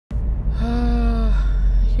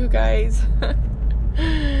You guys.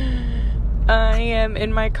 I am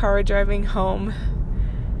in my car driving home,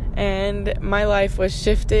 and my life was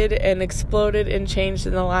shifted and exploded and changed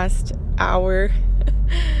in the last hour.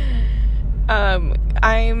 I'm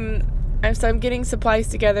getting supplies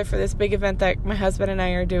together for this big event that my husband and I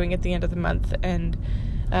are doing at the end of the month, and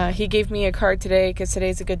he gave me a card today because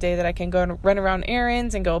today's a good day that I can go and run around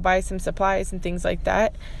errands and go buy some supplies and things like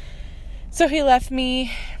that. So he left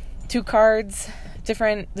me 2 cards,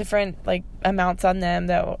 different like amounts on them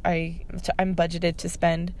that I'm budgeted to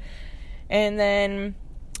spend. And then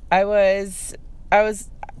I was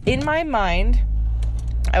in my mind,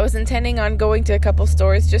 I was intending on going to a couple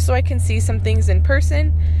stores just so I can see some things in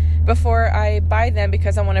person before I buy them,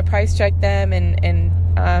 because I want to price check them and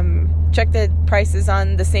check the prices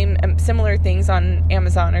on the similar things on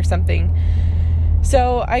Amazon or something.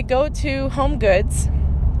 So I go to Home Goods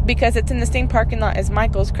because it's in the same parking lot as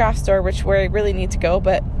Michael's craft store, where I really need to go.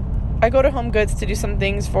 But I go to Home Goods to do some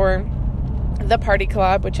things for the Party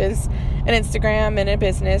Collab, which is an Instagram and a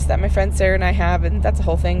business that my friend Sarah and I have, and that's a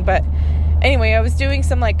whole thing. But anyway, I was doing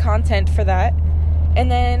some like content for that, and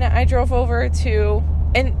then I drove over to,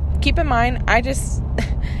 and keep in mind, I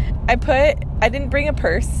didn't bring a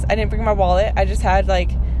purse, I didn't bring my wallet, I just had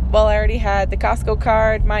I already had the Costco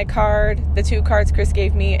card, my card, the 2 cards Chris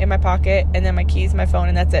gave me in my pocket, and then my keys, my phone,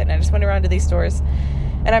 and that's it. And I just went around to these stores,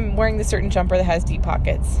 and I'm wearing this certain jumper that has deep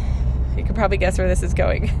pockets. You can probably guess where this is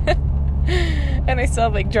going. And I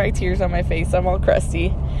still have dry tears on my face. I'm all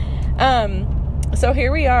crusty. So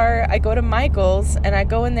here we are. I go to Michael's, and I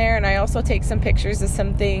go in there, and I also take some pictures of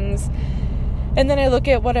some things. And then I look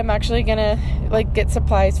at what I'm actually gonna get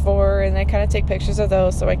supplies for, and I kind of take pictures of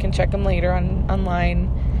those so I can check them later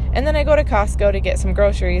online. And then I go to Costco to get some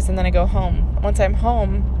groceries, and then I go home. Once I'm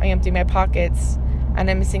home, I empty my pockets,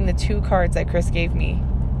 and I'm missing the 2 cards that Chris gave me.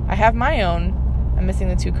 I have my own. I'm missing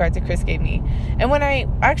the 2 cards that Chris gave me. And when I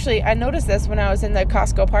noticed this when I was in the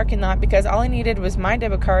Costco parking lot, because all I needed was my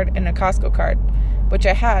debit card and a Costco card, which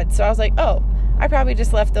I had. So I was like, oh, I probably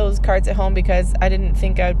just left those cards at home because I didn't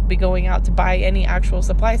think I'd be going out to buy any actual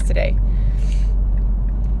supplies today.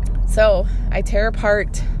 So I tear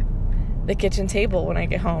apart the kitchen table when I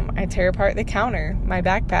get home. I tear apart the counter, my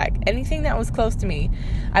backpack, anything that was close to me.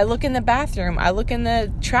 I look in the bathroom. I look in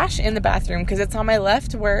the trash in the bathroom because it's on my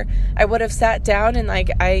left, where I would have sat down and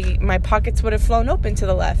my pockets would have flown open to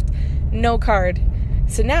the left. No card.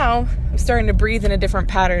 So now I'm starting to breathe in a different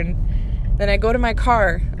pattern. Then I go to my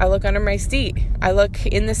car. I look under my seat. I look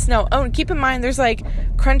in the snow. Oh, and keep in mind, there's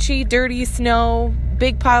crunchy, dirty snow,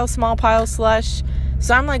 big pile, small pile, slush.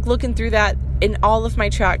 So I'm looking through that in all of my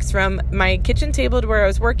tracks, from my kitchen table to where I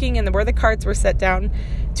was working and where the cards were set down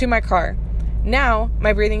to my car. Now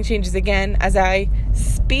my breathing changes again as I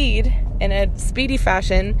speed in a speedy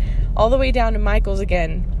fashion all the way down to Michael's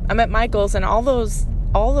again. I'm at Michael's, and all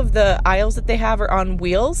of the aisles that they have are on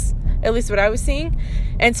wheels, at least what I was seeing.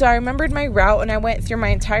 And so I remembered my route, and I went through my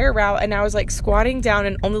entire route, and I was squatting down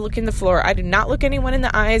and only looking at the floor. I did not look anyone in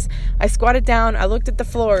the eyes. I squatted down. I looked at the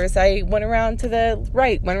floors. I went around to the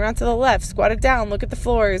right, went around to the left, squatted down, look at the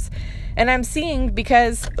floors. And I'm seeing,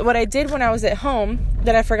 because what I did when I was at home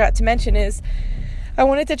that I forgot to mention is I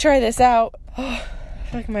wanted to try this out. Oh,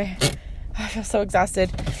 I feel so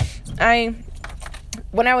exhausted.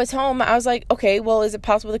 When I was home, I was like, okay, well, is it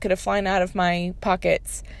possible it could have flown out of my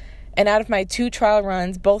pockets? And out of my 2 trial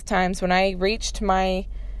runs, both times when I reached my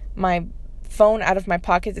phone out of my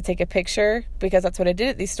pocket to take a picture, because that's what I did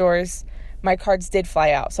at these stores, my cards did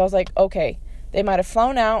fly out. So I was like, okay, they might have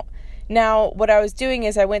flown out. Now, what I was doing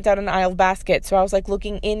is I went down an aisle basket. So I was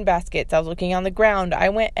looking in baskets. I was looking on the ground. I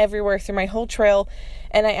went everywhere through my whole trail,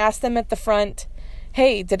 and I asked them at the front,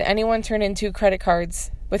 hey, did anyone turn in 2 credit cards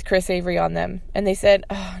with Chris Avery on them? And they said,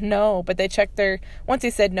 oh, no. But they checked once they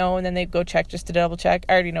said no, and then they'd go check just to double check.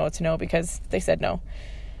 I already know it's no because they said no.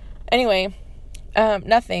 Anyway,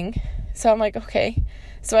 nothing. So I'm like, okay.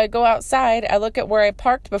 So I go outside. I look at where I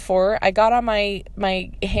parked before. I got on my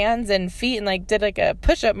hands and feet and did a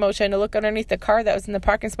push-up motion to look underneath the car that was in the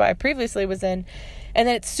parking spot I previously was in. And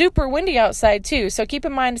then it's super windy outside too. So keep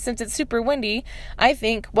in mind, since it's super windy, I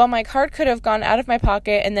think, well, my card could have gone out of my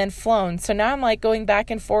pocket and then flown. So now I'm going back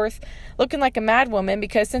and forth looking like a mad woman,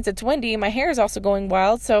 because since it's windy, my hair is also going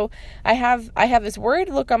wild. So I have this worried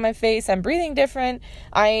look on my face. I'm breathing different.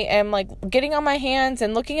 I am getting on my hands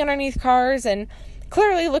and looking underneath cars and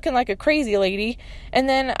clearly looking like a crazy lady. And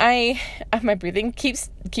then my breathing keeps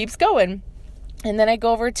going. And then I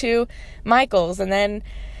go over to Michael's, and then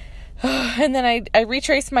And then I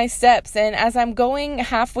retraced my steps, and as I'm going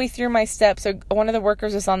halfway through my steps, one of the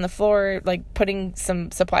workers was on the floor, like, putting some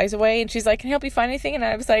supplies away, and she's like, can I help you find anything? And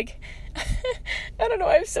I was like, I don't know,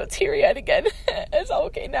 I'm so teary-eyed again. It's all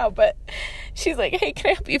okay now, but she's like, hey,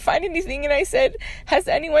 can I help you find anything? And I said, has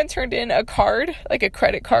anyone turned in a card, like a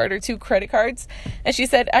credit card or 2 credit cards? And she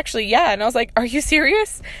said, actually, yeah. And I was like, are you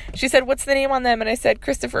serious? She said, what's the name on them? And I said,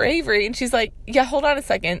 Christopher Avery. And she's like, yeah, hold on a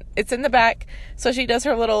second, it's in the back. So she does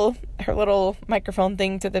her little microphone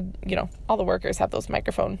thing to the, all the workers have those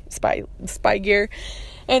microphone spy gear.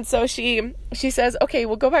 And so she says, okay,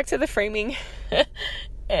 we'll go back to the framing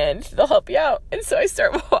and they'll help you out. And so I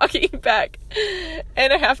start walking back,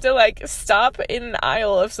 and I have to, like, stop in an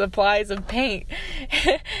aisle of supplies of paint.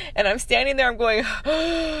 And I'm standing there, I'm going,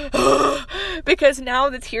 because now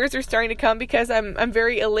the tears are starting to come, because I'm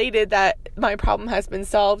very elated that my problem has been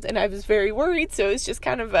solved, and I was very worried. So it's just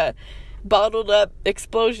kind of a bottled up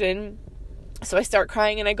explosion. So I start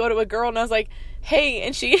crying, and I go to a girl, and I was like, hey,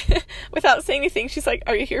 and she, without saying anything, she's like,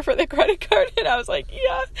 are you here for the credit card? And I was like,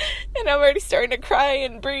 yeah. And I'm already starting to cry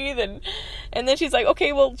and breathe, and then she's like,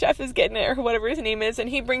 okay, well, Jeff is getting it, or whatever his name is, and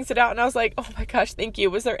he brings it out, and I was like, oh my gosh, thank you.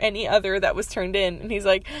 Was there any other that was turned in? And he's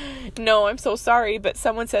like, no, I'm so sorry, but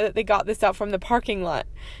someone said that they got this out from the parking lot.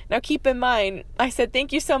 Now keep in mind, I said,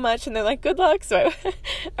 thank you so much, and they're like, good luck. So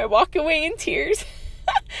I walk away in tears.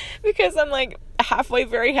 Because I'm like halfway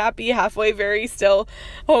very happy, halfway very still,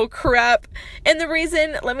 oh crap. And the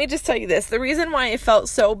reason, let me just tell you this, the reason why I felt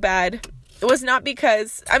so bad was not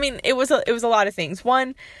because, it was a lot of things.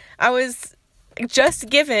 One, I was just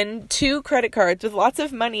given 2 credit cards with lots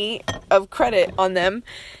of money of credit on them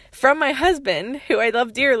from my husband, who I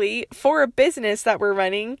love dearly, for a business that we're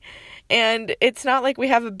running. And it's not like we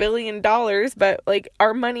have $1 billion, but, like,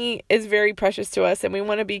 our money is very precious to us, and we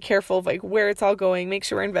want to be careful of, like, where it's all going, make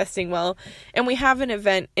sure we're investing well. And we have an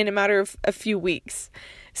event in a matter of a few weeks.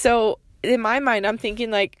 So in my mind, I'm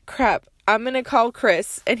thinking, like, crap, I'm going to call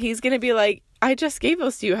Chris, and he's going to be like, I just gave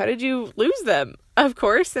those to you. How did you lose them? Of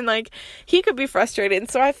course. And, like, he could be frustrated.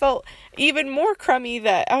 And so I felt even more crummy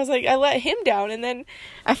that I was like, I let him down. And then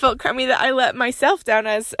I felt crummy that I let myself down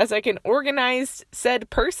as like an organized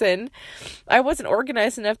said person. I wasn't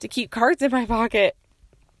organized enough to keep cards in my pocket.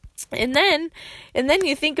 And then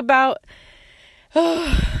you think about,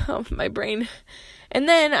 oh, my brain. And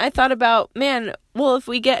then I thought about, man, well, if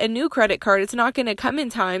we get a new credit card, it's not going to come in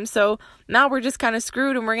time. So now we're just kind of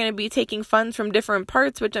screwed, and we're going to be taking funds from different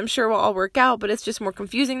parts, which I'm sure will all work out, but it's just more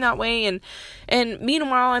confusing that way. And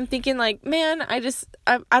meanwhile, I'm thinking, like, man, I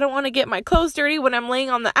don't want to get my clothes dirty when I'm laying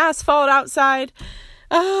on the asphalt outside.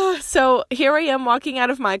 So here I am walking out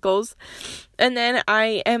of Michael's, and then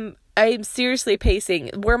I'm seriously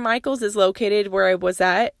pacing. Where Michael's is located, where I was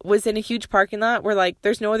at, was in a huge parking lot where, like,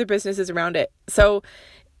 there's no other businesses around it. So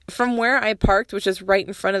from where I parked, which is right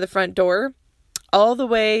in front of the front door, all the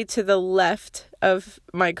way to the left of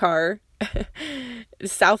my car,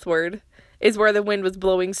 southward, is where the wind was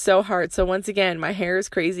blowing so hard. So once again, my hair is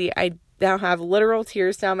crazy. I now have literal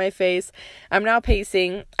tears down my face. I'm now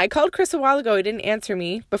pacing. I called Chris a while ago. He didn't answer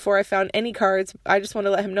me before I found any cards. I just want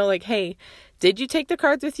to let him know, like, hey, did you take the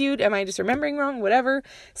cards with you? Am I just remembering wrong? Whatever.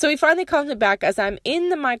 So he finally calls me back as I'm in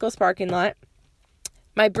the Michael's parking lot.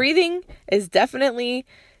 My breathing is definitely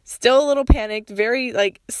still a little panicked, very,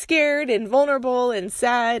 like, scared and vulnerable and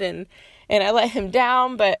sad, and I let him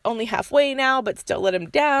down, but only halfway now, but still let him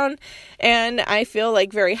down. And I feel,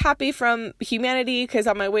 like, very happy from humanity, because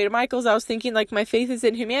on my way to Michael's, I was thinking, like, my faith is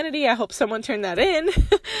in humanity. I hope someone turned that in.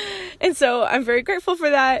 And so I'm very grateful for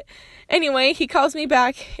that. Anyway, he calls me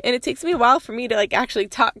back, and it takes me a while for me to, like, actually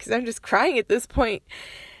talk, because I'm just crying at this point.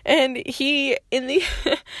 And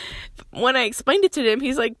when I explained it to him,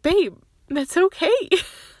 he's like, babe, that's okay.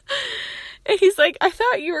 And he's like, I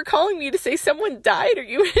thought you were calling me to say someone died or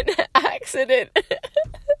you were in an accident.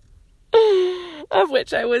 Of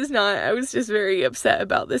which I was not. I was just very upset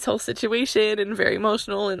about this whole situation and very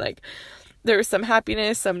emotional, and, like, there was some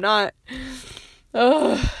happiness, some not.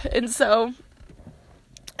 Oh, and so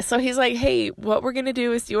he's like, hey, what we're going to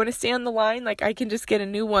do is, do you want to stay on the line? Like, I can just get a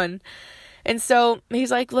new one. And so he's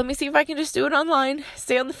like, let me see if I can just do it online,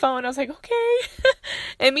 stay on the phone. I was like, okay.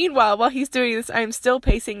 And meanwhile, while he's doing this, I'm still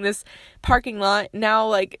pacing this parking lot. Now,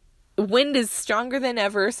 like, wind is stronger than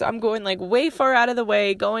ever. So I'm going, like, way far out of the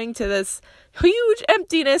way, going to this huge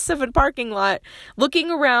emptiness of a parking lot, looking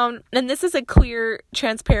around. And this is a clear,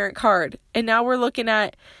 transparent card. And now we're looking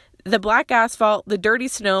at the black asphalt, the dirty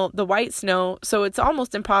snow, the white snow. So it's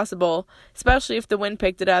almost impossible, especially if the wind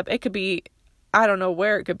picked it up. It could be, I don't know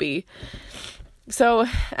where it could be. So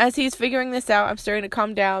as he's figuring this out, I'm starting to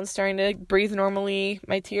calm down, starting to breathe normally.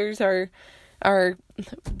 My tears are are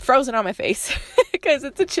frozen on my face because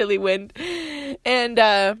it's a chilly wind. And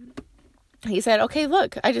he said, okay,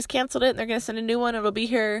 look, I just canceled it and they're going to send a new one. It'll be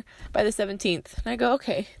here by the 17th. And I go,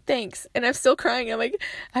 okay, thanks. And I'm still crying. I'm like,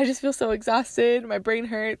 I just feel so exhausted. My brain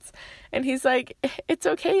hurts. And he's like, it's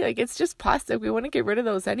okay. Like, it's just plastic. We want to get rid of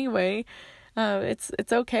those anyway. It's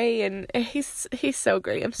okay. And he's so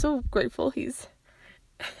great. I'm so grateful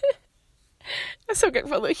I'm so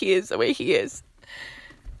grateful that he is the way he is.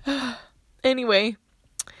 Anyway,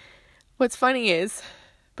 what's funny is,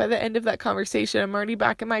 by the end of that conversation, I'm already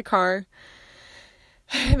back in my car,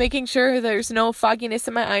 making sure there's no fogginess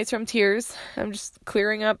in my eyes from tears. I'm just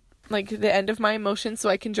clearing up, like, the end of my emotions so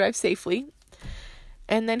I can drive safely.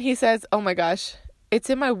 And then he says, oh my gosh, it's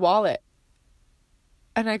in my wallet.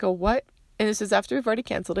 And I go, what? And this is after we've already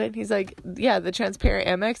canceled it. And he's like, yeah, the transparent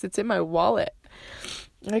Amex, it's in my wallet.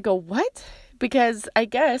 And I go, what? Because I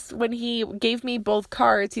guess when he gave me both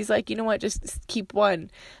cards, he's like, you know what, just keep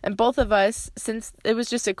one. And both of us, since it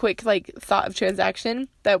was just a quick, like, thought of transaction,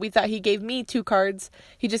 that we thought he gave me 2 cards,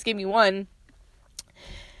 he just gave me 1.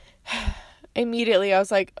 Immediately, I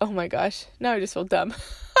was like, oh my gosh, now I just feel dumb.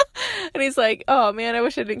 And he's like, oh man, I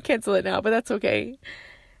wish I didn't cancel it now, but that's okay.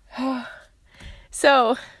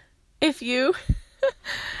 So, if you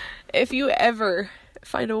ever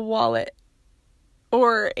find a wallet,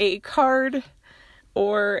 or a card,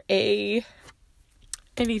 or anything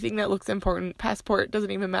that looks important, passport,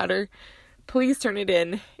 doesn't even matter, please turn it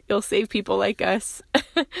in. It'll save people like us.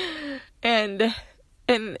 and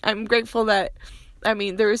I'm grateful that, I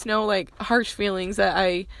mean, there was no, like, harsh feelings that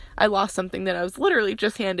I lost something that I was literally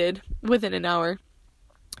just handed within an hour.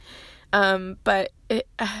 But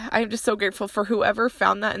I'm just so grateful for whoever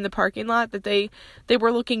found that in the parking lot, that they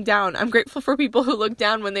were looking down. I'm grateful for people who look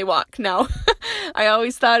down when they walk now. I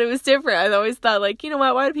always thought it was different. I always thought, like, you know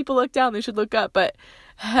what, why do people look down? They should look up. But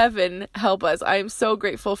heaven help us. I am so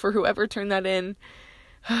grateful for whoever turned that in.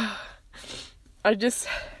 I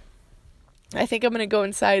think I'm going to go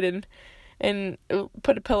inside and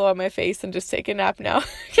put a pillow on my face and just take a nap now,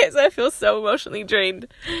 because I feel so emotionally drained.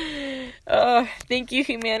 Thank you,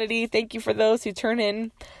 humanity. Thank you for those who turn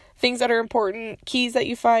in things that are important, keys that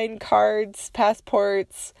you find, cards,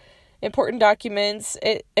 passports, important documents.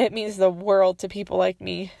 It means the world to people like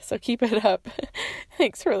me. So keep it up.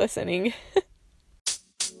 Thanks for listening.